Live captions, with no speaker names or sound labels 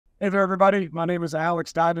Hey there, everybody. My name is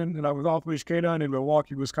Alex Dynan, and I'm with Offleash K9 in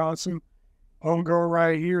Milwaukee, Wisconsin. Homegirl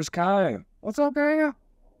right here is Kaya. What's up, Kaya?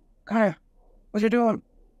 Kaya, what you doing?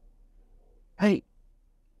 Hey.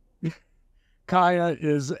 Kaya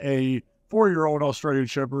is a 4-year-old Australian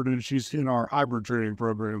Shepherd, and she's in our hybrid training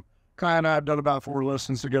program. Kaya and I have done about 4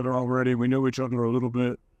 lessons together already. We know each other a little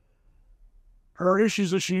bit. Her issues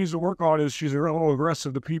that she needs to work on is she's a little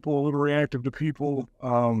aggressive to people, a little reactive to people.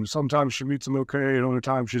 Sometimes she meets them okay, and other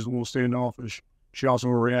times she's a little standoffish. She also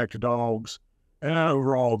will react to dogs, and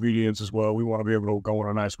overall obedience as well. We want to be able to go on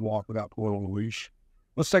a nice walk without pulling on the leash.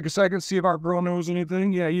 Let's take a second, see if our girl knows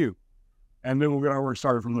anything. Yeah, you. And then we'll get our work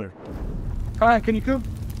started from there. Kayak, can you come?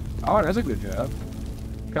 Oh, that's a good job.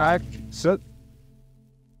 Kayak, sit.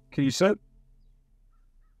 Can you sit?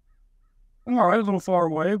 All right, a little far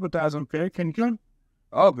away, but that's okay. Can you come?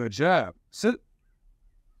 Oh, good job. Sit.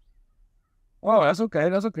 Oh, that's okay.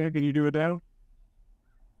 That's okay. Can you do it down?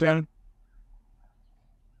 Down.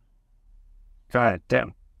 Try it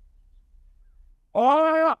down.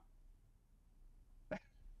 Oh,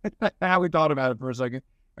 yeah. We thought about it for a second.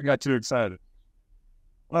 I got too excited.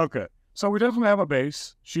 Okay, so we definitely have a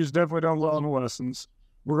base. She's definitely done well in the lessons.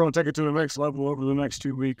 We're going to take it to the next level over the next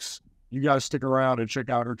 2 weeks. You guys stick around and check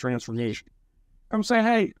out her transformation. Come say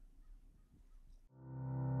hey.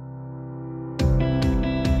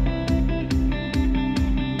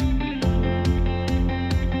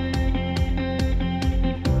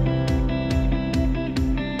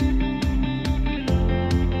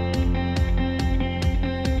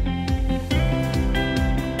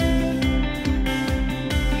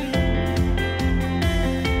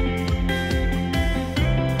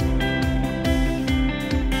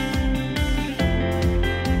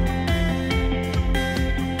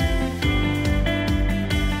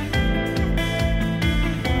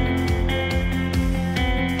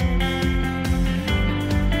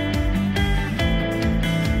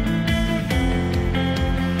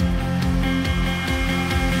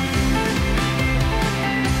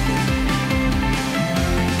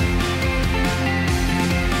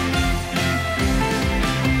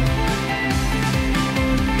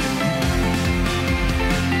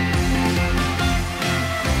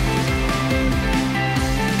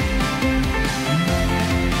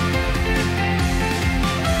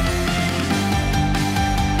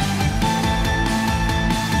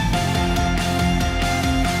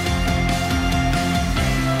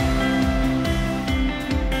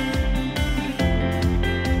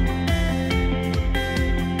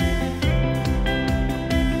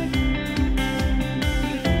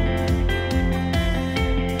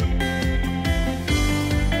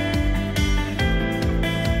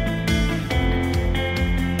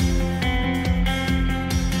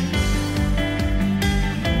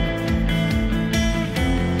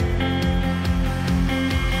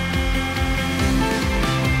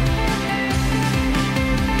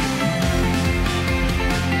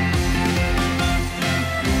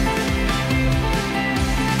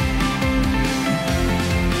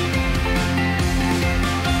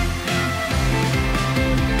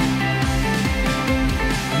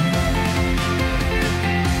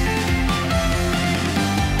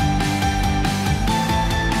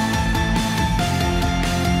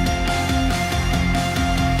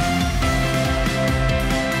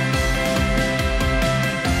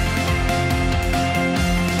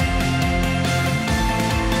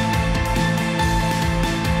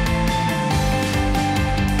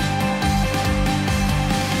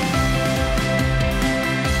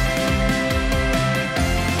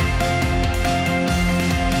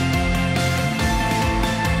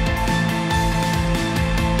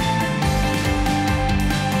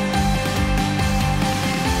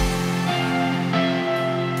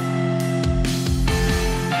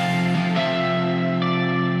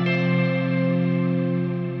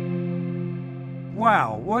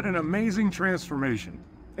 Wow, what an amazing transformation.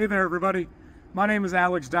 Hey there, everybody. My name is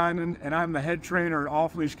Alex Dynan, and I'm the head trainer at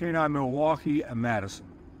Offleash K9 Milwaukee and Madison.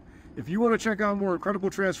 If you want to check out more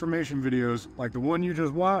incredible transformation videos like the one you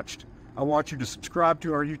just watched, I want you to subscribe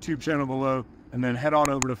to our YouTube channel below and then head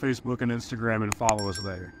on over to Facebook and Instagram and follow us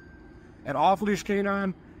there. At Offleash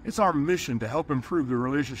K9, it's our mission to help improve the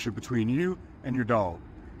relationship between you and your dog.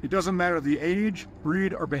 It doesn't matter the age,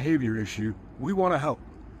 breed, or behavior issue, we want to help.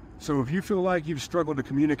 So if you feel like you've struggled to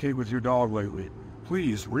communicate with your dog lately,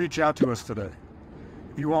 please reach out to us today.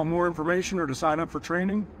 If you want more information or to sign up for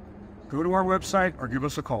training, go to our website or give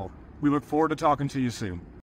us a call. We look forward to talking to you soon.